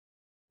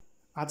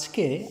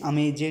আজকে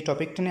আমি যে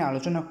টপিকটা নিয়ে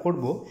আলোচনা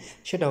করব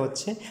সেটা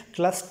হচ্ছে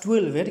ক্লাস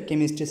 12-এর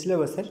কেমিস্ট্রি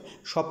সিলেবাসের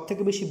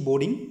সবথেকে বেশি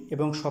বোরিং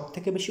এবং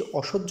সবথেকে বেশি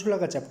অসহ্য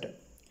লাগা চ্যাপ্টার।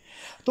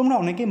 তোমরা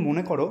অনেকেই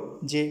মনে করো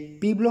যে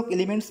পি ব্লক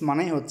এলিমেন্টস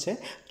মানেই হচ্ছে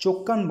চোখ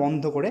কান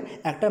বন্ধ করে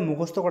একটা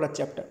মুখস্থ করার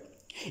চ্যাপ্টার।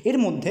 এর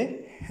মধ্যে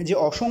যে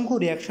অসংখ্য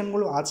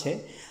রিয়াকশানগুলো আছে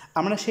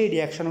আমরা সেই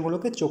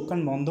রিয়াকশানগুলোকে চোখ কান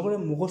বন্ধ করে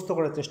মুখস্থ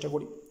করার চেষ্টা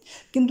করি,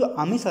 কিন্তু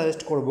আমি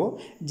সাজেস্ট করব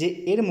যে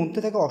এর মধ্যে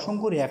থাকা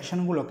অসংখ্য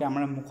রিয়াকশানগুলোকে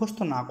আমরা মুখস্থ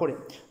না করে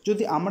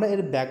যদি আমরা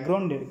এর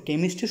ব্যাকগ্রাউন্ডের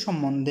কেমিস্ট্রি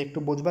সম্বন্ধে একটু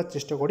বোঝবার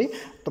চেষ্টা করি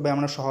তবে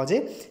আমরা সহজে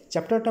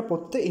চ্যাপ্টারটা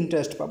পড়তে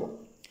ইন্টারেস্ট পাবো।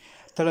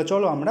 তাহলে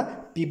চলো আমরা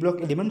পি ব্লক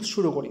এলিমেন্টস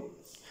শুরু করি।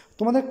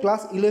 তোমাদের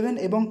ক্লাস 11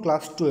 এবং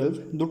ক্লাস 12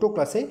 দুটো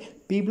ক্লাসে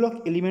পি ব্লক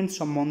এলিমেন্টস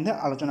সম্বন্ধে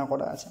আলোচনা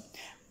করা আছে।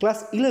 ক্লাস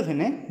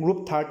 11-এ গ্রুপ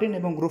 13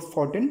 এবং গ্রুপ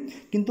 14,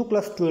 কিন্তু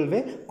ক্লাস 12-এ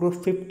গ্রুপ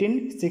 15,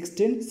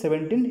 16,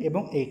 17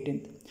 এবং 18।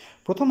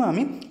 প্রথমে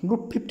আমি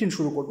গ্রুপ 15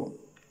 শুরু করব।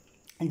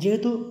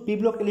 যেহেতু পি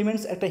ব্লক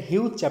এলিমেন্টস একটা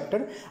হিউজ চ্যাপ্টার,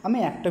 আমি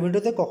একটা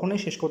ভিডিওতে কখনোই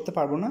শেষ করতে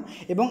পারবো না,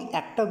 এবং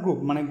একটা গ্রুপ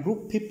মানে গ্রুপ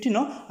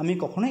 15ও আমি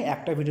কখনোই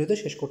একটা ভিডিওতে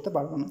শেষ করতে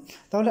পারবো না।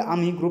 তাহলে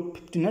আমি গ্রুপ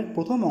 15-এর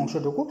প্রথম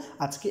অংশটুকু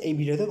আজকে এই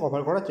ভিডিওতে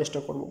কভার করার চেষ্টা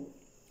করব।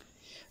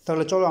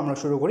 তাহলে চলো আমরা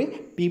শুরু করি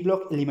পি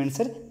ব্লক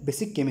এলিমেন্টসের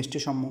বেসিক কেমিস্ট্রি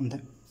সম্বন্ধে।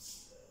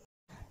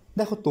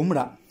 দেখো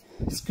তোমরা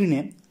স্ক্রিনে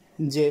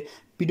যে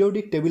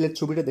পিরিয়ডিক টেবিলের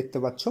ছবিটা দেখতে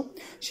পাচ্ছ,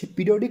 সেই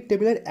পিরিয়ডিক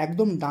টেবিলের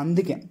একদম ডান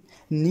দিকে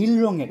নীল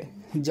রঙের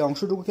যে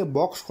অংশটুকুকে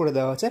বক্স করে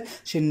দেওয়া আছে,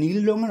 সেই নীল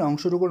রঙের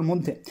অংশটুকুর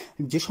মধ্যে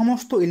যে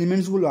সমস্ত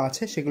এলিমেন্টসগুলো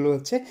আছে সেগুলো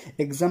হচ্ছে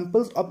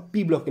examples of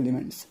P block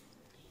elements.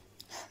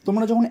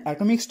 তোমরা যখন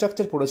অ্যাটমিক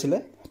স্ট্রাকচার পড়েছিলে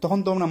তখন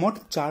তোমরা মোট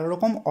 4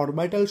 রকম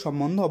অরবিটাল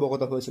সম্বন্ধে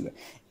অবগত হয়েছিল,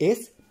 S,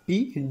 P,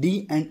 D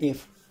and F.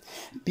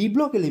 P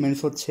block elements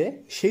হচ্ছে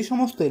সেই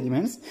সমস্ত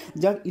এলিমেন্টস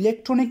যার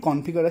ইলেকট্রনিক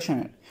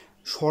কনফিগারেশনের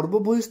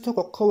সর্ববহিস্থ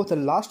কক্ষপথের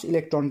লাস্ট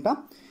ইলেকট্রনটা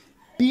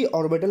পি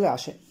অরবিটালে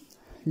আসে।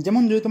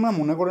 যেমন যদি তোমরা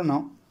মনে করে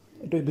নাও,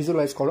 একটু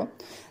ভিজুয়ালাইজ করো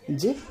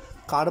যে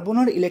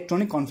কার্বনের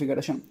electronic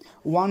configuration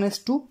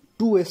 1s2,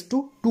 2s2,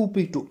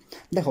 2p2।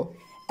 দেখো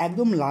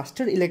একদম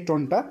লাস্টের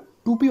ইলেকট্রনটা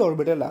 2p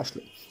অরবিটালে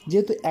আসলো,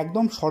 যেহেতু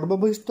একদম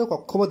সর্ববহিস্থ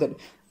কক্ষপথের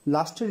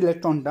লাস্টের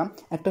ইলেকট্রনটা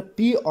একটা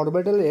পি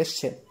অরবিটালে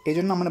এসছে, এই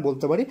জন্য আমরা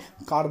বলতে পারি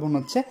কার্বন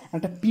হচ্ছে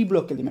একটা পি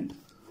ব্লক এলিমেন্ট।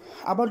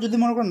 আবার যদি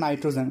মনে করো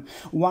nitrogen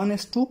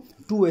 1s2,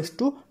 2s2,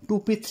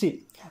 2p3,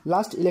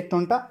 last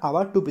ইলেকট্রনটা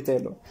আবার 2pতে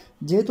এলো,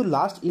 যেহেতু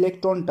লাস্ট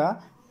ইলেকট্রনটা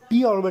পি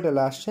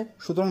অরবিটালে আসছে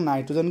সুতরাং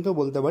নাইট্রোজেনকেও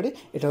বলতে পারি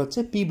এটা হচ্ছে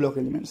পি ব্লক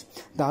এলিমেন্টস।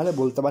 তাহলে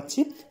বলতে পারছি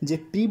যে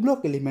পি ব্লক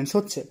এলিমেন্টস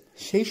হচ্ছে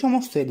সেই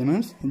সমস্ত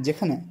এলিমেন্টস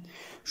যেখানে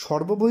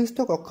সর্ববহিস্থ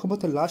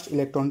কক্ষপথের লাস্ট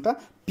ইলেকট্রনটা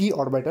পি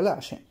অরবিটালে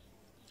আসে।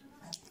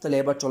 তাহলে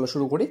এবার চলো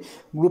শুরু করি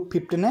গ্রুপ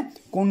 15-এ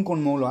কোন কোন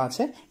মৌল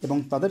আছে এবং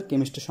তাদের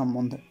কেমিস্ট্রি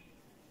সম্বন্ধে।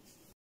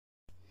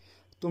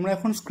 তোমরা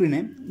এখন স্ক্রিনে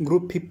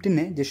গ্রুপ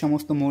 15-এ যে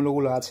সমস্ত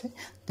মৌলগুলো আছে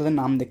তাদের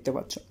নাম দেখতে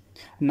পাচ্ছ,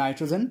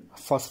 নাইট্রোজেন,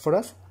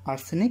 ফসফরাস,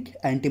 আর্সেনিক,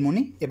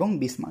 অ্যান্টিমনি এবং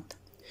বিসমাথ।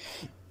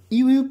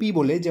 ইউইউপি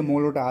বলে যে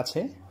মৌলটা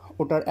আছে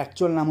ওটার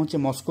অ্যাকচুয়াল নাম হচ্ছে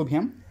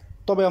মস্কোভিয়াম,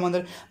 তবে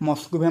আমাদের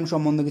মস্কোভিয়াম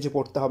সম্বন্ধে কিছু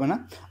পড়তে হবে না,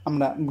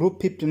 আমরা গ্রুপ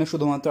 15-এ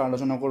শুধুমাত্র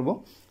আলোচনা করব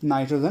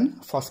নাইট্রোজেন,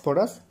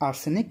 ফসফরাস,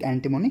 আর্সেনিক,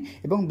 অ্যান্টিমনি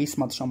এবং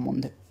বিসমাথ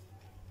সম্বন্ধে।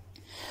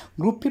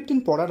 গ্রুপ 15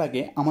 পড়ার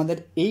আগে আমাদের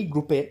এই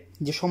গ্রুপে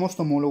যে সমস্ত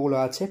মৌলগুলো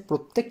আছে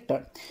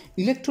প্রত্যেকটার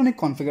ইলেকট্রনিক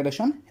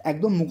কনফিগারেশন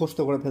একদম মুখস্থ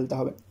করে ফেলতে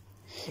হবে,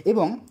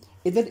 এবং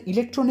এদের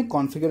ইলেকট্রনিক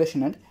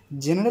কনফিগারেশনের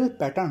জেনারেল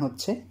প্যাটার্ন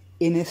হচ্ছে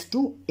NS2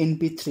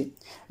 NP3।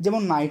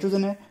 যেমন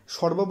নাইট্রোজেনের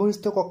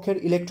সর্ববহিস্থ কক্ষের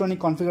ইলেকট্রনিক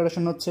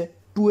কনফিগারেশন হচ্ছে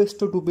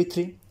 2s2 2p3,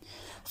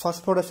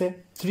 ফসফরাসে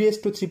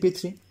 3s2 3p3,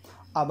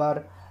 আবার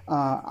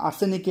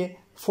আর্সেনিকে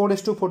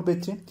 4s2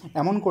 4p3।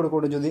 এমন করে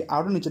করে যদি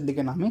আরও নিচের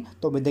দিকে নামি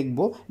তবে দেখব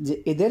যে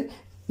এদের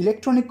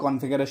ইলেকট্রনিক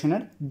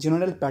কনফিগারেশনের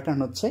জেনারেল প্যাটার্ন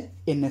হচ্ছে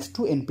NS2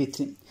 NP3।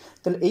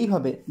 তাহলে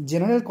এইভাবে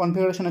জেনারেল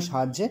কনফিগারেশনের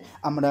সাহায্যে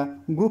আমরা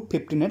গ্রুপ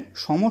 15-এর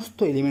সমস্ত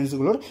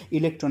এলিমেন্টসগুলোর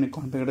ইলেকট্রনিক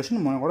কনফিগারেশন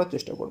মনে করার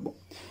চেষ্টা করব।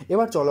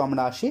 এবার চলো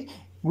আমরা আসি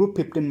গ্রুপ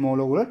 15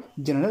 মৌলগুলোর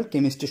জেনারেল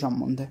কেমিস্ট্রি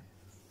সম্বন্ধে।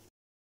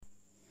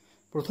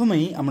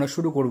 প্রথমেই আমরা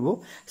শুরু করব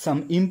some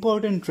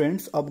important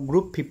Trends of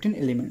group 15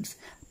 elements.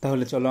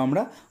 তাহলে চলো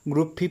আমরা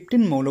গ্রুপ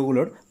 15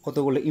 মৌলগুলোর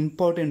কতগুলো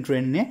ইম্পর্টেন্ট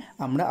ট্রেন্ড নিয়ে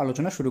আমরা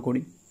আলোচনা শুরু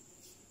করি।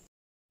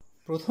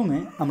 প্রথমে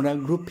আমরা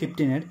গ্রুপ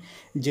 15-এর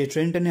যে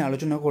ট্রেন্ডটা নিয়ে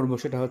আলোচনা করব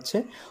সেটা হচ্ছে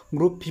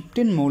গ্রুপ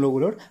 15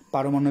 মৌলগুলোর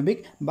পারমাণবিক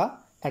বা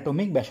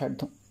অ্যাটমিক ব্যাসার্ধ।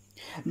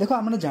 দেখো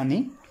আমরা জানি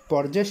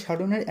পর্যায়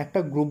সারণের একটা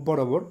গ্রুপ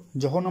বরাবর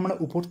যখন আমরা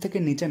উপর থেকে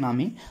নিচে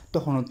নামি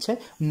তখন হচ্ছে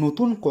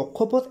নতুন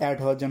কক্ষপথ অ্যাড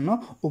হওয়ার জন্য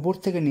উপর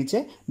থেকে নিচে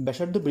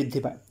ব্যাসার্ধ বৃদ্ধি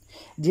পায়।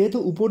 যেহেতু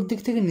উপর দিক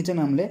থেকে নিচে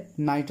নামলে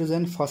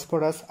nitrogen,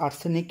 phosphorus,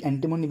 arsenic,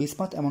 antimony,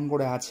 bismuth এমন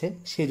করে আছে,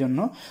 সেই জন্য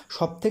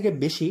সবথেকে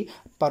বেশি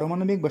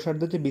পারমাণবিক ব্যাসার্ধ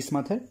হচ্ছে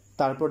বিসমাথের,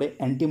 তারপরে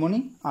অ্যান্টিমনি,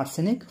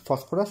 আর্সেনিক,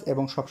 ফসফরাস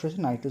এবং সবশেষে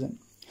নাইট্রোজেন।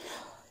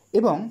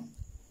 এবং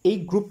এই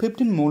গ্রুপ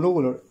 15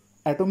 মৌলগুলোর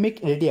অ্যাটমিক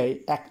রেডিয়াই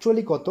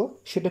অ্যাকচুয়ালি কত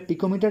সেটা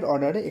পিকোমিটার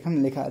অর্ডারে এখানে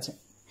লেখা আছে।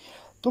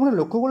 তোমরা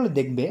লক্ষ্য করলে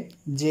দেখবে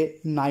যে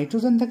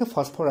নাইট্রোজেন থেকে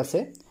ফসফরাসে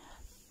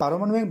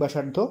পারমাণবিক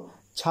ব্যাসার্ধ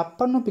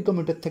 56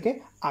 পিকোমিটার থেকে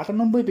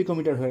 98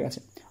 পিকোমিটার হয়ে গেছে,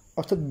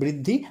 অর্থাৎ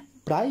বৃদ্ধি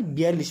প্রায়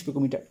 42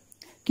 পিকোমিটার।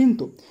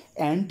 কিন্তু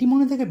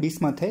অ্যান্টিমনি থেকে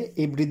বিসমাথে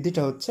এই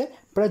বৃদ্ধিটা হচ্ছে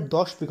প্রায়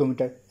 10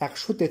 পিকোমিটার,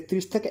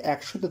 133 থেকে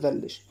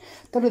 143।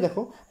 তাহলে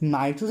দেখো,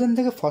 নাইট্রোজেন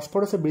থেকে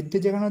ফসফরাসের বৃদ্ধি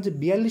যেখানে হচ্ছে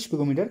 42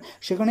 পিকোমিটার,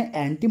 সেখানে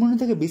অ্যান্টিমনি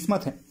থেকে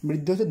বিসমাথে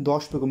বৃদ্ধি হচ্ছে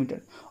 10 পিকোমিটার।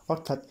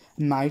 অর্থাৎ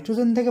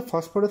নাইট্রোজেন থেকে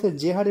ফসফরাসের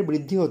যে হারে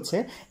বৃদ্ধি হচ্ছে,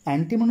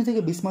 অ্যান্টিমনি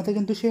থেকে বিসমাথে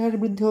কিন্তু সেই হারে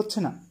বৃদ্ধি হচ্ছে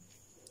না।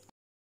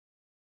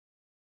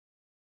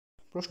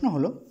 প্রশ্ন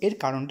হলো, এর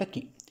কারণটা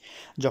কি?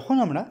 যখন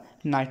আমরা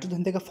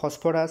নাইট্রোজেন থেকে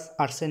ফসফরাস,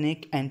 আর্সেনিক,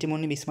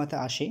 অ্যান্টিমনি, বিসমাথে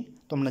আসি,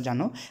 তোমরা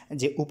জানো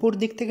যে উপর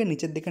দিক থেকে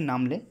নিচের দিকে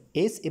নামলে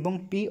এস এবং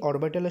পি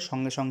অরবিটালের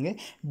সঙ্গে সঙ্গে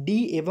ডি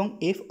এবং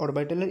এফ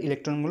অরবিটালের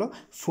ইলেকট্রনগুলো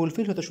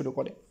ফুলফিল হতে শুরু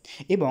করে।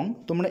 এবং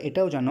তোমরা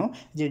এটাও জানো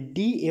যে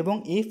ডি এবং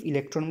এফ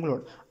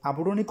ইলেকট্রনগুলোর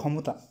আবরণী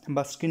ক্ষমতা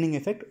বা স্ক্রিনিং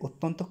এফেক্ট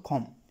অত্যন্ত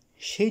কম।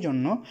 সেই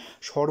জন্য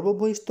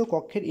সর্ববহিস্থ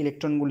কক্ষের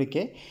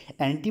ইলেকট্রনগুলিকে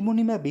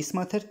অ্যান্টিমনি বা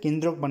বিসমাথের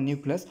কেন্দ্রক বা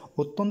নিউক্লিয়াস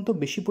অত্যন্ত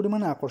বেশি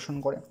পরিমাণে আকর্ষণ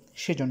করে।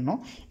 সেজন্য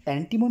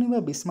অ্যান্টিমনি বা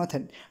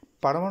বিসমাথের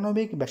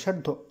পারমাণবিক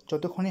ব্যাসার্ধ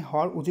যতখানি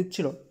হওয়ার উচিত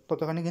ছিল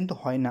ততখানি কিন্তু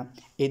হয় না।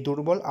 এই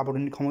দুর্বল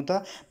আবরণী ক্ষমতা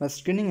বা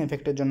স্ক্রিনিং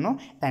এফেক্টের জন্য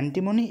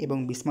অ্যান্টিমনি এবং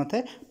বিসমাথে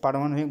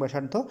পারমাণবিক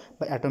ব্যাসার্ধ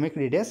বা অ্যাটমিক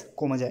রেডিয়াস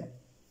কমে যায়।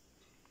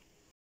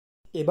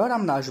 এবার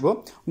আমরা আসব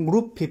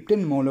গ্রুপ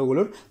 15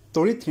 মৌলগুলোর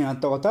তড়িৎ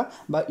ঋণাত্মকতা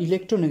বা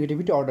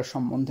ইলেকট্রোনেগেটিভিটি অর্ডার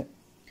সম্বন্ধে।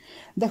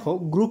 দেখো,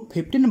 গ্রুপ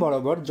 15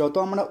 বরাবর যত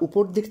আমরা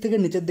উপর দিক থেকে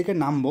নিচের দিকে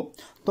নামবো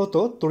তত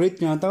তড়িৎ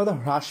ঋণাত্মকতা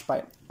হ্রাস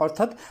পায়।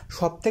 অর্থাৎ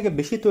সব থেকে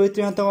বেশি তড়িৎ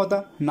ঋণাত্মকতা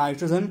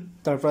নাইট্রোজেন,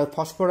 তারপরে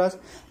ফসফরাস,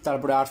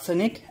 তারপরে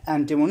আর্সেনিক,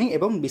 অ্যান্টিমনি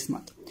এবং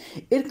বিসমাথ।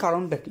 এর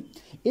কারণটা কি?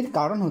 এর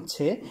কারণ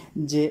হচ্ছে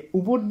যে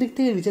উপর দিক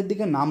থেকে নিচের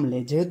দিকে নামলে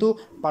যেহেতু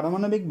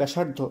পারমাণবিক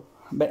ব্যাসার্ধ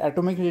বা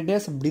অ্যাটমিক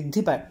রেডিয়াস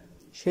বৃদ্ধি পায়,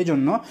 সেই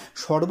জন্য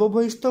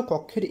সর্ববহিস্থ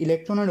কক্ষের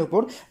ইলেকট্রনের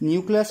উপর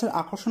নিউক্লিয়াসের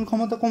আকর্ষণ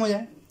ক্ষমতা কমে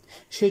যায়।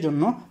 সেই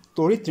জন্য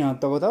তড়িৎ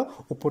ঋণাত্মকতাও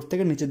উপর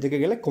থেকে নিচের দিকে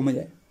গেলে কমে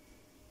যায়।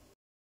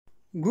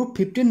 গ্রুপ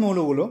 15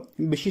 মৌলগুলো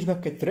বেশিরভাগ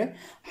ক্ষেত্রে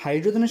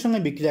হাইড্রোজেনের সঙ্গে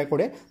বিক্রিয়া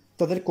করে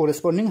তাদের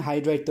কোরেসপন্ডিং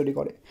হাইড্রাইড তৈরি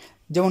করে।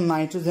 যেমন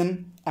nitrogen,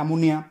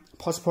 ammonia,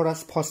 phosphorus,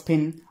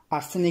 phosphine,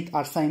 arsenic,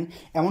 আর্সাইন,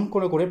 এমন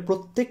করে করে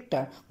প্রত্যেকটা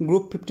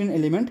গ্রুপ 15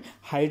 এলিমেন্ট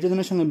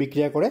হাইড্রোজেনের সঙ্গে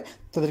বিক্রিয়া করে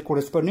তাদের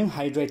কোরেসপন্ডিং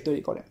হাইড্রাইড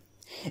তৈরি করে।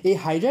 এই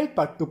হাইড্রাইড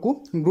পার্টটুকু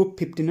গ্রুপ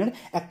 15-এর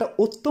একটা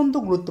অত্যন্ত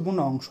গুরুত্বপূর্ণ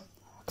অংশ,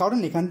 কারণ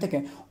এখান থেকে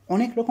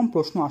অনেক রকম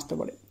প্রশ্ন আসতে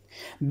পারে।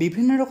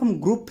 বিভিন্ন রকম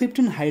গ্রুপ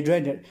 15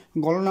 হাইড্রাইডের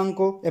গলনাঙ্ক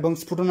এবং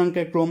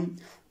স্ফুটনাঙ্কের ক্রম,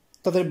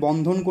 তাদের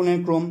বন্ধন কোণের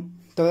ক্রম,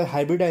 তাদের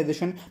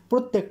হাইব্রিডাইজেশন,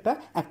 প্রত্যেকটা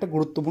একটা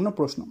গুরুত্বপূর্ণ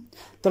প্রশ্ন।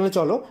 তাহলে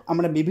চলো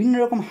আমরা বিভিন্ন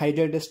রকম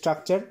হাইড্রাইডের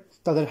স্ট্রাকচার,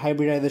 তাদের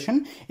হাইব্রিডাইজেশন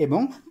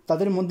এবং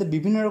তাদের মধ্যে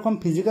বিভিন্ন রকম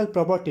ফিজিক্যাল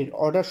প্রপার্টির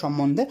অর্ডার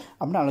সম্বন্ধে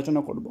আমরা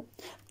আলোচনা করব।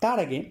 তার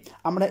আগে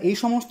আমরা এই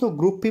সমস্ত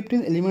গ্রুপ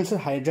 15 এলিমেন্টসের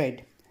হাইড্রাইড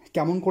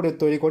কেমন করে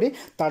তৈরি করি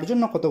তার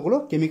জন্য কতগুলো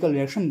কেমিক্যাল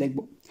রিয়াকশন দেখব।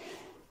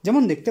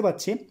 যেমন দেখতে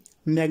পাচ্ছি,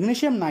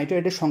 ম্যাগনেসিয়াম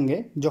নাইট্রেটের সঙ্গে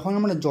যখন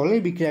আমরা জলের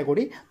বিক্রিয়া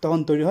করি তখন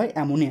তৈরি হয়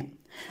অ্যামোনিয়া।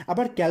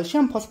 আবার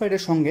ক্যালসিয়াম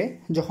ফসফাইডের সঙ্গে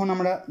যখন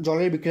আমরা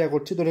জলের বিক্রিয়া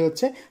করছি তৈরি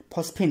হচ্ছে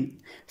ফসফিন।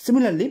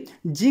 সিমিলারলি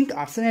জিঙ্ক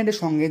আর্সেনাইডের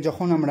সঙ্গে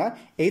যখন আমরা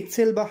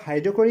HCl বা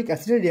হাইড্রোক্লোরিক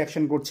অ্যাসিডের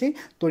রিয়াকশন করছি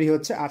তৈরি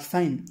হচ্ছে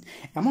আর্সাইন।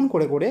 এমন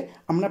করে করে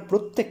আমরা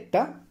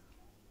প্রত্যেকটা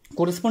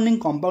কোরেসপন্ডিং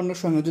কম্পাউন্ডের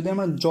সঙ্গে যদি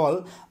আমরা জল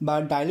বা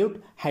ডাইলিউট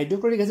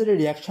হাইড্রোক্লোরিক অ্যাসিডের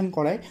রিয়াকশন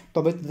করাই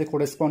তবে তাদের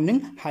কোরেসপন্ডিং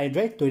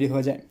হাইড্রাইড তৈরি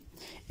হয়ে যায়।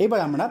 এবার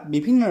আমরা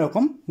বিভিন্ন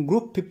রকম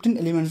গ্রুপ 15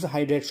 এলিমেন্টস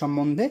হাইড্রাইড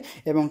সম্বন্ধে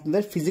এবং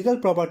তাদের ফিজিক্যাল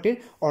প্রপার্টির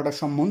অর্ডার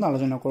সম্বন্ধে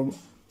আলোচনা করব।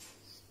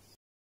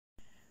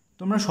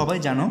 তোমরা সবাই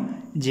জানো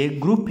যে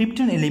গ্রুপ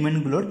 15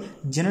 এলিমেন্টগুলোর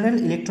জেনারেল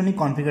ইলেকট্রনিক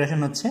কনফিগারেশন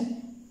হচ্ছে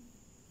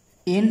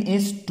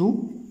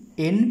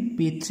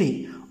ns2np3,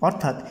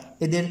 অর্থাৎ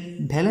এদের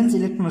ভ্যালেন্স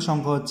ইলেকট্রনের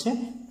সংখ্যা হচ্ছে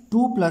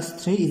 2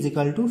 + 3 =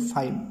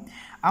 5।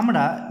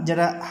 আমরা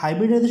যারা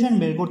হাইব্রিডাইজেশন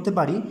বের করতে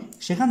পারি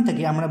সেখান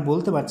থেকে আমরা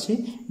বলতে পারছি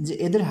যে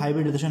এদের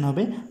হাইব্রিডাইজেশন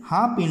হবে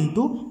 1/2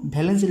 ইন্টু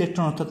ভ্যালেন্স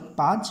ইলেকট্রন অর্থাৎ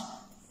 5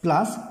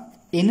 প্লাস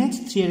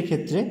NH3 এর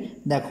ক্ষেত্রে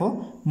দেখো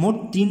মোট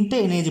 3টে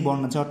NH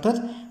বর্ণ আছে, অর্থাৎ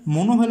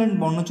মোনোভ্যালেন্ট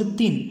বর্ণ হচ্ছে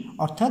 3,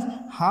 অর্থাৎ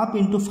 1/2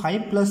 ইন্টু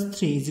 5 +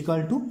 3 =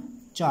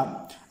 4।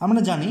 আমরা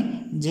জানি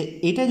যে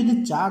এটা যদি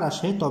 4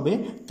 আসে তবে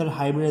তার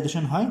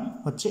হাইব্রিডাইজেশন হয়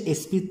হচ্ছে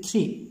sp3,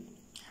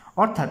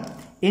 অর্থাৎ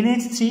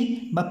NH3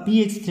 বা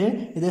PH3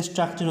 এদের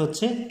স্ট্রাকচার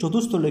হচ্ছে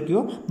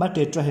চতুস্থলকীয় বা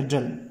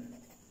টেট্রাহেড্রাল।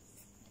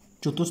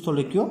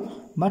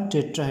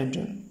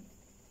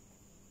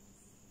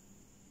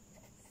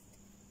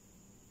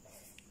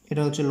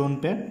 এটা হচ্ছে লোন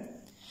পেয়ার।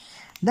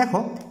 দেখো,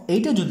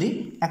 এইটা যদি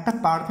একটা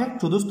পারফেক্ট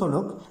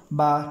চতুস্থলক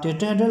বা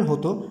টেট্রাহেড্রাল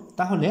হতো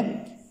তাহলে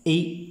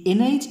এই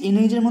NH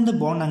এর মধ্যে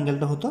বন্ড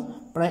অ্যাঙ্গেলটা হতো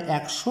প্রায়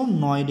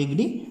 109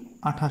 ডিগ্রি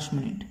 28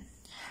 মিনিট।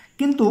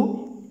 কিন্তু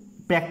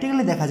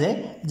প্র্যাকটিক্যালি দেখা যায়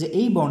যে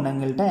এই বন্ড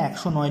অ্যাঙ্গেলটা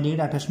 109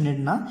 ডিগ্রি 28 মিনিট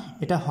না,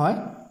 এটা হয়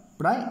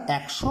প্রায়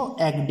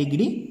 101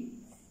 ডিগ্রি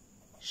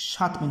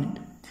 7 মিনিট।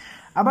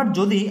 আবার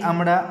যদি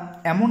আমরা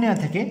অ্যামোনিয়া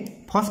থেকে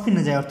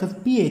ফসফিনে যাই অর্থাৎ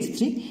PH3,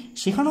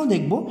 সেখানেও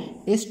দেখব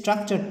এই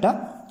স্ট্রাকচারটা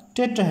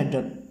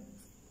টেট্রাহেড্রাল,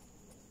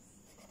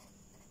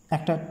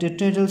 একটা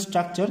টেট্রাহেড্রাল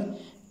স্ট্রাকচার,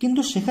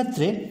 কিন্তু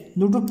সেক্ষেত্রে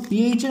দুটো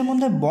PH এর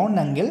মধ্যে বন্ড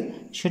অ্যাঙ্গেল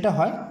সেটা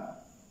হয়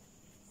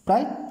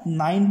প্রায়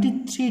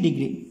 93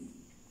 ডিগ্রি,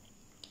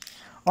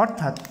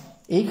 অর্থাৎ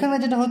এইখানে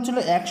যেটা হচ্ছিল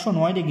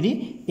 109 ডিগ্রি,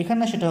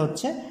 এখানে সেটা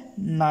হচ্ছে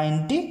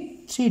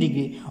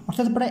ডিগ্রি,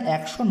 অর্থাৎ প্রায়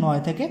 109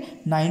 থেকে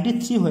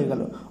 93 হয়ে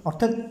গেল।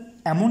 অর্থাৎ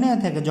অ্যামোনিয়া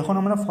থেকে যখন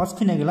আমরা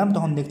ফসফিনে গেলাম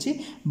তখন দেখছি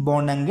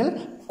বন্ড অ্যাঙ্গেল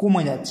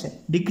কমে যাচ্ছে,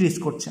 ডিক্রিজ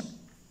করছে।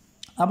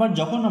 আবার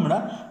যখন আমরা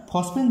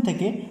ফসফিন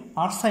থেকে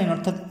আর্সাইন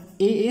অর্থাৎ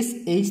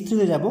ASH3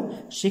 যাব,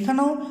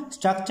 সেখানেও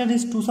structure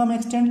is to some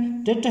extent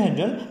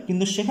tetrahedral,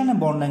 কিন্তু সেখানে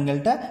বন্ড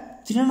অ্যাঙ্গেলটা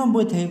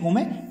 93 থেকে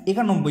কমে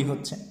 91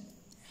 হচ্ছে।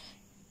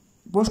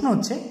 প্রশ্ন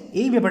হচ্ছে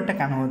এই ব্যাপারটা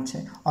কেন হচ্ছে?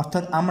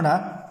 অর্থাৎ আমরা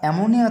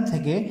অ্যামোনিয়া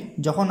থেকে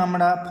যখন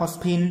আমরা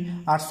ফসফিন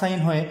আর্সাইন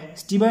হয়ে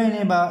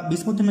স্টিবাইনে বা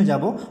বিসমুথিনে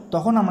যাব,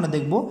 তখন আমরা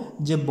দেখব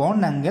যে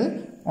বন্ড অ্যাঙ্গেল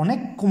অনেক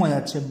কমে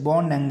যাচ্ছে,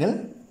 বন্ড অ্যাঙ্গেল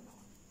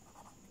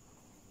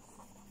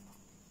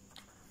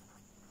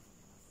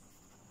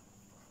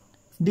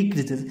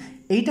ডিক্রিজেস।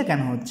 এইটা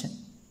কেন হচ্ছে?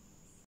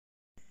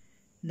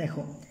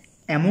 দেখো,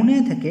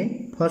 অ্যামোনিয়া থেকে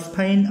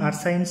ফসফাইন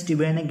আর্সাইন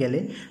স্টিবাইনে গেলে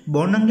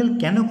বন্ড অ্যাঙ্গেল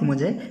কেন কমে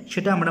যায়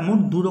সেটা আমরা মোট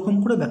দু রকম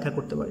করে ব্যাখ্যা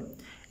করতে পারি।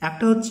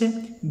 একটা হচ্ছে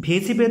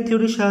ভেসিপের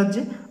থিওরির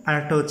সাহায্যে, আর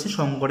একটা হচ্ছে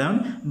সংকরায়ন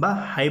বা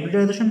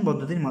হাইব্রিডাইজেশন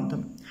পদ্ধতির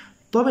মাধ্যমে।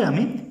 তবে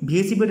আমি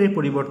ভিএসিপের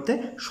পরিবর্তে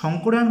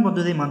সংকরায়ন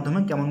পদ্ধতির মাধ্যমে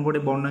কেমন করে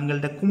বন্ড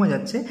অ্যাঙ্গেলটা কমে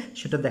যাচ্ছে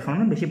সেটা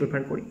দেখানো বেশি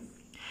প্রেফার করি।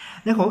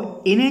 দেখো,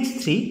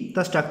 NH3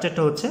 তার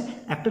স্ট্রাকচারটা হচ্ছে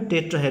একটা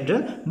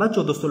টেট্রাহেড্রাল বা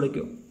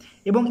চতুস্থলকীয়,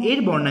 এবং এর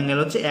বন্ড অ্যাঙ্গেল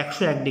হচ্ছে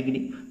 101 ডিগ্রি।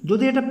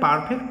 যদি এটা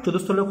পারফেক্ট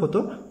চতুস্থলক হতো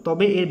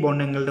তবে এর বন্ড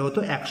অ্যাঙ্গেলটা হতো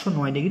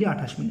 109 ডিগ্রি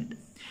 28 মিনিট।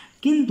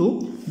 কিন্তু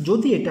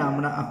যদি এটা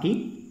আমরা আঁকি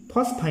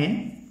ফসফাইন,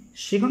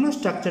 সেখানেও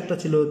স্ট্রাকচারটা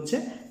ছিল হচ্ছে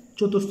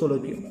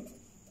চতুস্থলকীয়,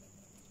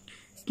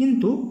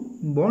 কিন্তু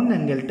বন্ড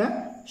অ্যাঙ্গেলটা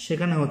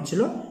সেখানে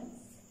হচ্ছিল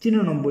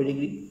 93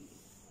 ডিগ্রি,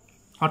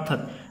 অর্থাৎ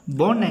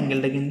বন্ড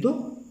অ্যাঙ্গেলটা কিন্তু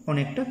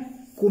অনেকটা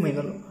কমে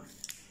গেল।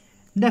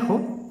 দেখো,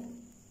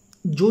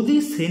 যদি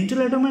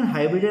সেন্ট্রাল অ্যাটমের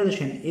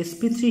হাইব্রিডাইজেশন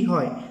sp3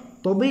 হয়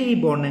তবে এই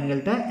বন্ড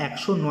অ্যাঙ্গেলটা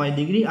 109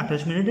 ডিগ্রি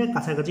 28 মিনিটের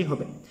কাছাকাছি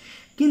হবে।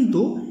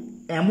 কিন্তু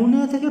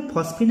অ্যামোনিয়া থেকে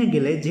ফসফিনে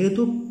গেলে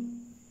যেহেতু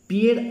পি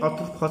এর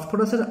অর্থাৎ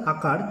ফসফরাসের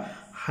আকার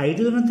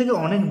হাইড্রোজেনের থেকে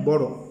অনেক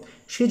বড়,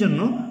 সেজন্য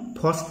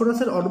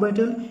ফসফরাসের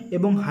অরবিটাল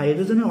এবং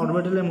হাইড্রোজেনের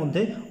অরবিটালের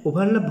মধ্যে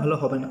ওভারল্যাপ ভালো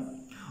হবে না।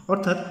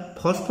 অর্থাৎ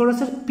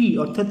ফসফরাসের পি,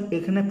 অর্থাৎ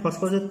এখানে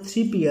ফসফরাসের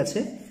 3p আছে,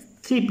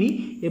 3p,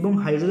 এবং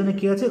হাইড্রোজেনে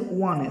কি আছে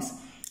 1s।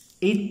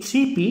 এই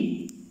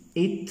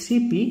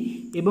 3p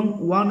এবং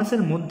 1s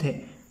এর মধ্যে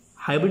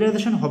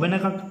হাইব্রিডাইজেশন হবে না।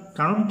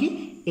 কারণ কি?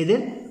 এদের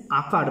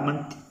আকার, মানে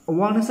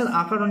 1s এর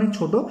আকার অনেক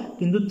ছোট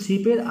কিন্তু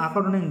 3p এর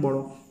আকার অনেক বড়।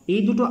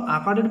 এই দুটো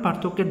আকারের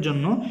পার্থক্যের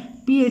জন্য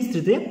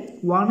PH3-তে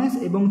 1s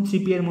এবং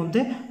 3p এর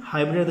মধ্যে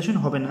হাইব্রিডাইজেশন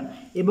হবে না,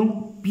 এবং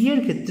p এর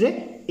ক্ষেত্রে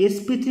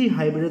sp3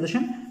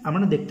 হাইব্রিডাইজেশন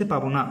আমরা দেখতে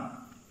পাবো না,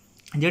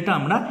 যেটা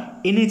আমরা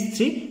NH3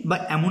 বা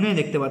অ্যামোনিয়া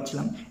দেখতে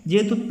পাচ্ছিলাম।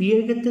 যেহেতু p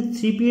এর ক্ষেত্রে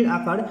 3p এর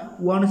আকার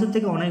 1s এর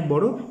থেকে অনেক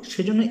বড়,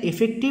 সেজন্য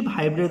এফেক্টিভ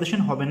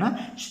হাইব্রিডাইজেশন হবে না।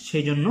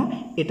 সেই জন্য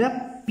এটা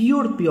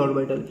pure p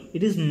orbital.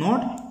 It is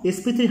not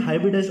sp3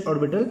 hybridised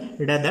orbital,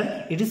 rather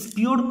it is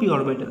pure p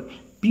orbital.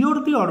 Pure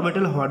p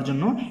orbital হওয়ার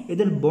জন্য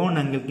এদের বন্ড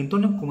অ্যাঙ্গেল কিন্তু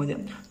অনেক কমে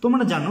যায়।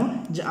 তোমরা জানো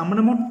যে আমরা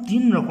মোট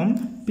 3 রকম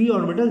p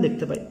অরবিটাল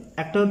দেখতে পাই।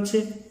 একটা হচ্ছে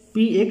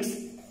px,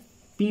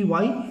 py,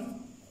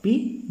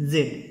 pz।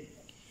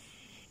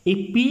 এই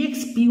px,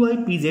 py,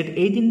 pz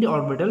এই তিনটি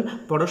অরবিটাল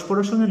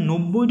পরস্পরের সঙ্গে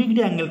 90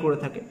 ডিগ্রি অ্যাঙ্গেল করে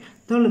থাকে।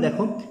 তাহলে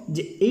দেখো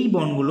যে এই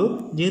বন্ডগুলো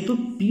যেহেতু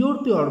পিওর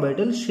p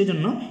অরবিটাল,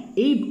 সেজন্য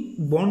এই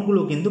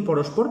বন্ডগুলো কিন্তু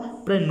পরস্পর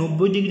প্রায়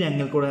 90 ডিগ্রি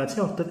অ্যাঙ্গেল করে আছে,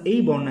 অর্থাৎ এই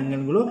বন্ড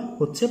অ্যাঙ্গেলগুলো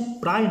হচ্ছে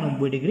প্রায়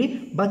 90 ডিগ্রি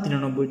বা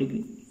 93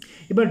 ডিগ্রি।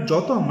 এবার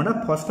যত আমরা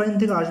ফসফাইন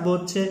থেকে আসবো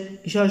হচ্ছে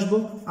কিসে আসবো?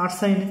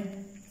 আর্সাইনে।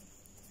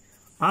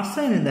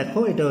 আর্সাইনে দেখো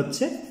এটা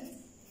হচ্ছে,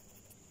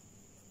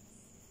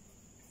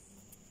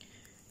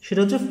 সেটা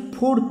হচ্ছে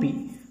 4p।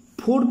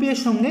 4p এর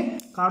সঙ্গে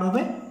কার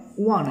হবে?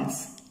 1s।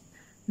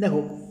 দেখো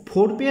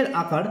 4p এর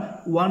আকার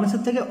 1s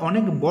এর থেকে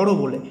অনেক বড়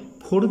বলে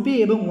 4p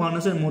এবং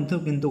 1s এর মধ্যেও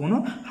কিন্তু কোনো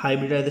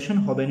হাইব্রিডাইজেশন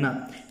হবে না।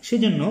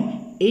 সেজন্য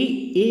এই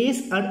AS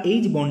আর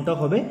H বন্ডটা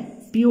হবে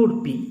পিওর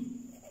p।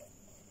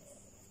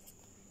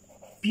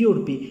 পিওর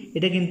p,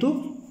 এটা কিন্তু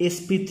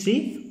sp3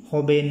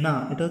 হবে না,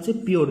 এটা হচ্ছে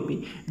পিওর p।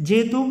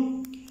 যেহেতু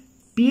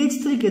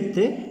PH3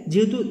 ক্ষেত্রে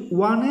যেহেতু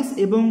 1s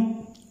এবং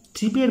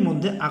 3p এর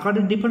মধ্যে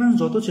আকারের ডিফারেন্স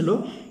যত ছিল,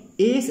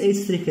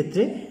 ASH3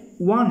 ক্ষেত্রে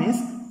 1s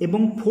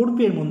এবং 4p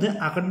এর মধ্যে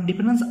আকারের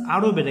ডিফারেন্স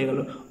আরও বেড়ে গেল,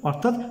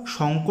 অর্থাৎ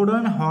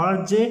সংকরণ হওয়ার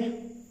যে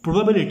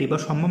প্রবাবিলিটি বা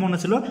সম্ভাবনা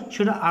ছিল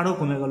সেটা আরও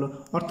কমে গেল।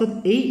 অর্থাৎ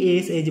এই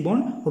ASH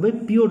বন্ড হবে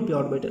পিওর p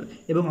অরবিটাল,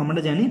 এবং আমরা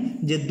জানি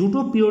যে দুটো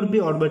পিওর p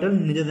অরবিটাল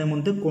নিজেদের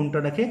মধ্যে কোণটা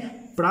রাখে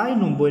প্রায়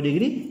 90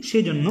 ডিগ্রি।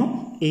 সেজন্য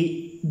এই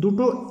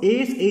দুটো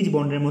ASH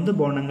বন্ডের মধ্যে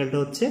বন্ড অ্যাঙ্গেলটা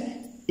হচ্ছে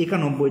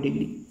 91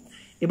 ডিগ্রি।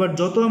 এবার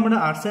যত আমরা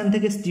আর্সাইন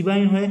থেকে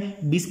স্টিবাইন হয়ে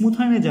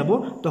বিসমুথাইনে যাব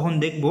তখন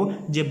দেখব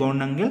যে বন্ড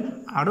অ্যাঙ্গেল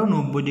আরও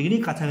 90 ডিগ্রি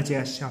কাছাকাছি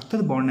আসছে, অর্থাৎ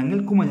বন্ড অ্যাঙ্গেল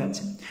কমে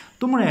যাচ্ছে।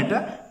 তোমরা এটা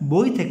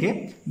বই থেকে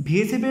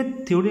ভিএসএফের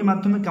থিওরির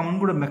মাধ্যমে কেমন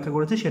করে ব্যাখ্যা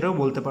করেছে সেটাও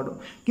বলতে পারো,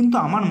 কিন্তু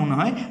আমার মনে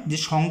হয় যে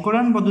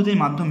সংকরায়ন পদ্ধতির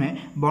মাধ্যমে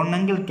বন্ড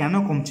অ্যাঙ্গেল কেন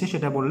কমছে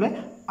সেটা বললে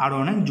আরও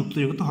অনেক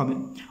যুক্তিযুক্ত হবে।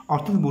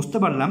 অর্থাৎ বুঝতে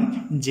পারলাম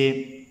যে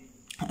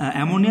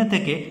অ্যামোনিয়া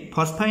থেকে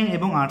ফসফাইন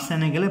এবং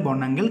আর্সাইনে গেলে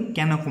বন্ড অ্যাঙ্গেল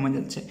কেন কমে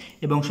যাচ্ছে,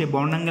 এবং সেই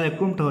বন্ড অ্যাঙ্গেলের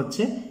ক্রমটা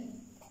হচ্ছে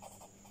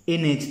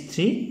NH3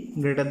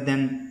 greater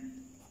than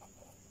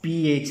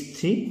PH3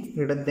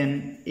 greater than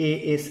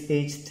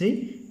ASH3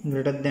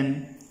 greater than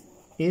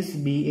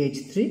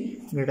SBH3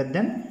 greater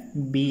than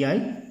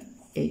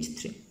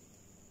BiH3।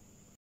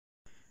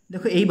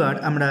 দেখো এইবার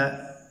আমরা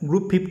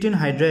গ্রুপ 15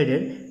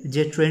 হাইড্রাইডের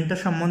যে ট্রেনটা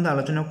সম্বন্ধে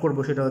আলোচনা করব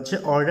সেটা হচ্ছে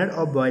অর্ডার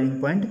অফ বয়েলিং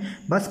পয়েন্ট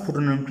বা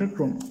স্ফুটনাঙ্কের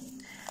ক্রম।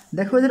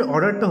 দেখো এদের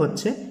অর্ডারটা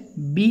হচ্ছে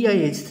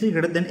BiH3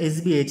 greater than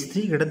SBH3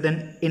 greater than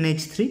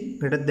NH3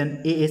 greater than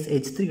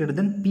ASH3 greater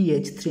than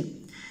PH3।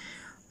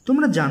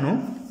 তোমরা জানো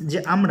যে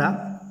আমরা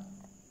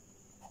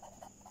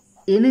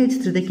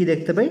NH3-তে কি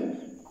দেখতে পাই,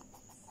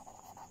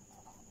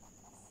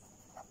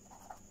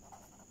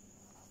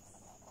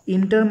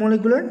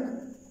 ইন্টারমলিকুলার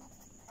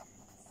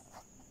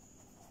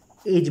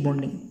এইচ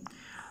বন্ডিং।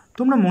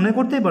 তোমরা মনে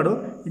করতে পারো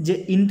যে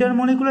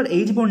ইন্টারমলিকুলার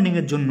এইচ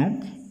বন্ডিংয়ের জন্য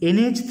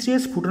NH3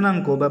 এর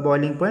স্ফুটনাঙ্ক বা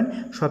বয়েলিং পয়েন্ট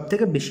সব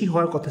থেকে বেশি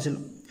হওয়ার কথা ছিল,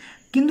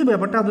 কিন্তু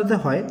ব্যাপারটা আদতে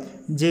হয়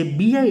যে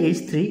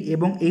BiH3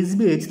 এবং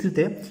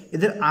SBH3-তে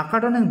এদের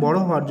আকার অনেক বড়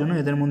হওয়ার জন্য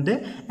এদের মধ্যে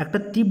একটা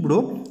তীব্র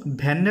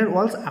ভ্যান ডের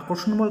ওয়ালস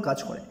আকর্ষণ বল কাজ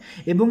করে,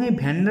 এবং এই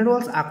ভ্যান ডের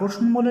ওয়ালস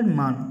আকর্ষণ বলের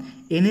মান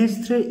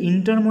NH3 এর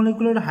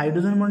ইন্টারমলিকুলার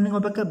হাইড্রোজেন বন্ডিং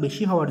অপেক্ষা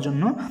বেশি হওয়ার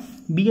জন্য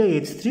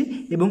BiH3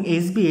 এবং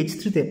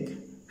SBH3-তে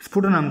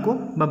স্ফুটনাঙ্ক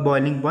বা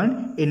বয়েলিং পয়েন্ট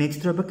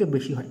NH3 অপেক্ষা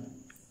বেশি হয়।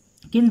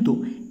 কিন্তু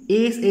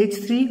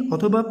ASH3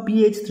 অথবা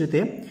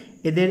PH3-তে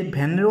এদের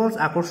ভ্যান ডের ওয়ালস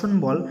আকর্ষণ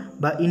বল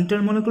বা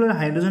ইন্টারমলিকুলার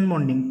হাইড্রোজেন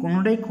বন্ডিং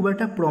কোনোটাই খুব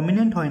একটা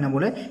প্রমিনেন্ট হয় না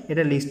বলে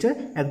এটা লিস্টের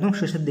একদম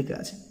শেষের দিকে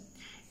আছে।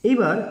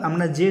 এইবার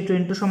আমরা যে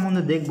ট্রেনটা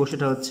সম্বন্ধে দেখব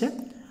সেটা হচ্ছে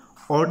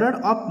অর্ডার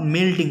অফ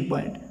মেল্টিং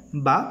পয়েন্ট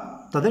বা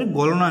তাদের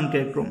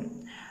গলনাঙ্কের ক্রম।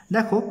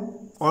 দেখো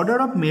অর্ডার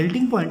অফ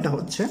মেল্টিং পয়েন্টটা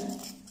হচ্ছে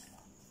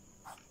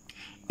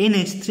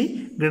NH3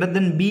 greater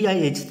than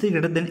BiH3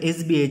 greater than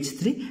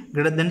SBH3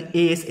 greater than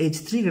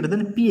ASH3 greater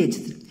than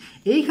PH3।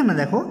 এইখানে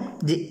দেখো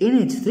যে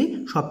NH3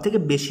 সব থেকে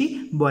বেশি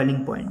বয়েলিং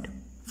পয়েন্ট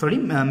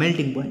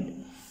মেল্টিং পয়েন্ট।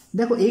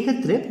 দেখো এই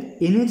ক্ষেত্রে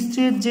NH3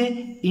 এর যে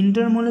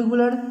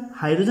ইন্টারমলিকুলার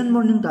হাইড্রোজেন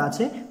বন্ডিংটা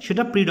আছে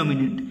সেটা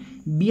প্রিডমিনেন্ট।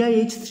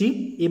 BiH3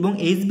 এবং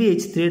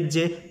SBH3 এর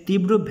যে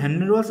তীব্র ভ্যান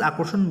ডের ওয়ালস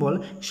আকর্ষণ বল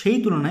সেই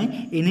তুলনায়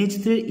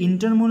NH3 এর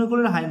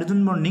ইন্টারমলিকুলার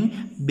হাইড্রোজেন বন্ডিং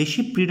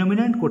বেশি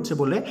প্রিডমিনেন্ট করছে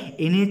বলে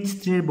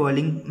NH3 এর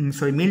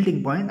মেল্টিং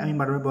পয়েন্ট, আমি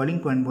বারবার বয়েলিং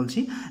পয়েন্ট বলছি,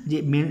 যে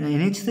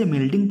NH3 এর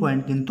মেল্টিং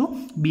পয়েন্ট কিন্তু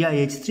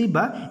BiH3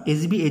 বা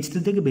SBH3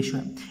 থেকে বেশি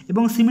হয়।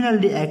 এবং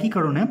সিমিলারলি একই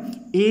কারণে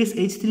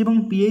ASH3 এবং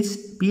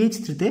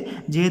PH3-তে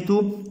যেহেতু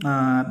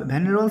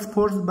ভ্যান ডের ওয়ালস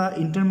ফোর্স বা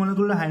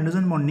ইন্টারমলিকুলার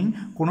হাইড্রোজেন বন্ডিং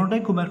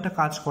কোনোটাই খুব একটা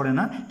কাজ করে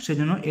না,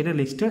 সেজন্য এটা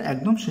লিস্টের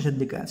একদম শেষের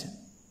দিকে আছে।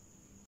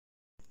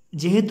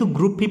 যেহেতু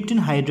গ্রুপ 15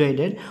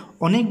 হাইড্রাইডের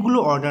অনেকগুলো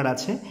অর্ডার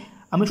আছে,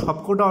 আমি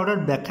সবকটা অর্ডার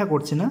ব্যাখ্যা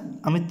করছি না,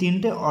 আমি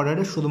 3টে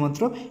অর্ডারের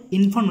শুধুমাত্র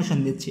ইনফরমেশন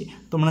দিচ্ছি,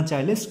 তোমরা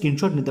চাইলে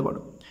স্ক্রিনশট নিতে পারো।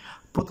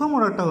 প্রথম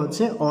অর্ডারটা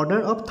হচ্ছে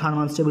অর্ডার অফ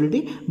থার্মাল স্টেবিলিটি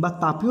বা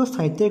তাপীয়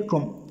স্থায়িত্বের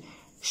ক্রম।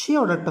 সেই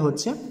অর্ডারটা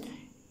হচ্ছে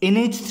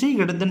NH3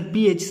 greater than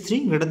PH3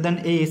 greater than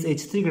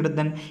ASH3 greater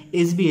than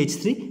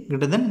SBH3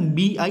 greater than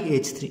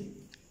BiH3।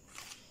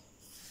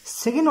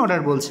 Second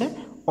order বলছে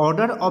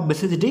অর্ডার অফ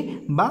বেসিসিটি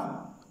বা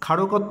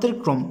ক্ষারকত্বের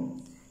ক্রম।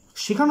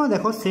 সেখানেও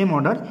দেখো সেম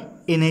অর্ডার,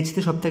 NH3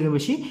 সব থেকে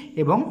বেশি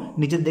এবং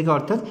নিচের দিকে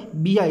অর্থাৎ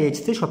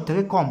BiH3 সব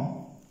থেকে কম।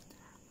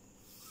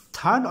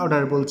 থার্ড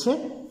অর্ডার বলছে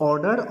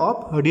অর্ডার অফ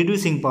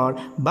রিডিউসিং পাওয়ার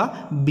বা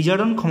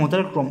বিজারণ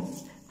ক্ষমতার ক্রম।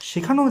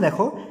 সেখানেও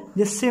দেখো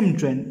যে সেম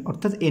ট্রেন,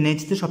 অর্থাৎ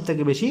NH3 সব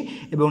থেকে বেশি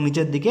এবং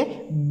নিচের দিকে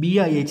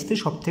BiH3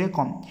 সব থেকে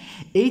কম।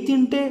 এই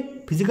তিনটে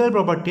ফিজিক্যাল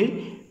প্রপার্টির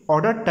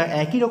অর্ডারটা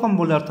একই রকম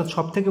বলে, অর্থাৎ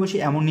সব থেকে বেশি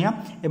অ্যামোনিয়া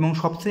এবং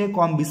সব থেকে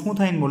কম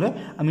বিসমুথাইন বলে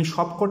আমি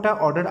সবকটা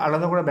অর্ডার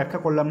আলাদা করে ব্যাখ্যা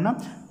করলাম না।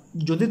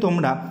 যদি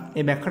তোমরা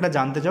এই ব্যাখ্যাটা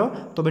জানতে চাও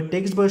তবে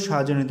টেক্সট বইয়ের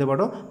সাহায্য নিতে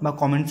পারো বা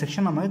কমেন্ট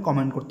সেকশন আমাকে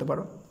কমেন্ট করতে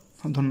পারো।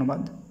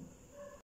 ধন্যবাদ।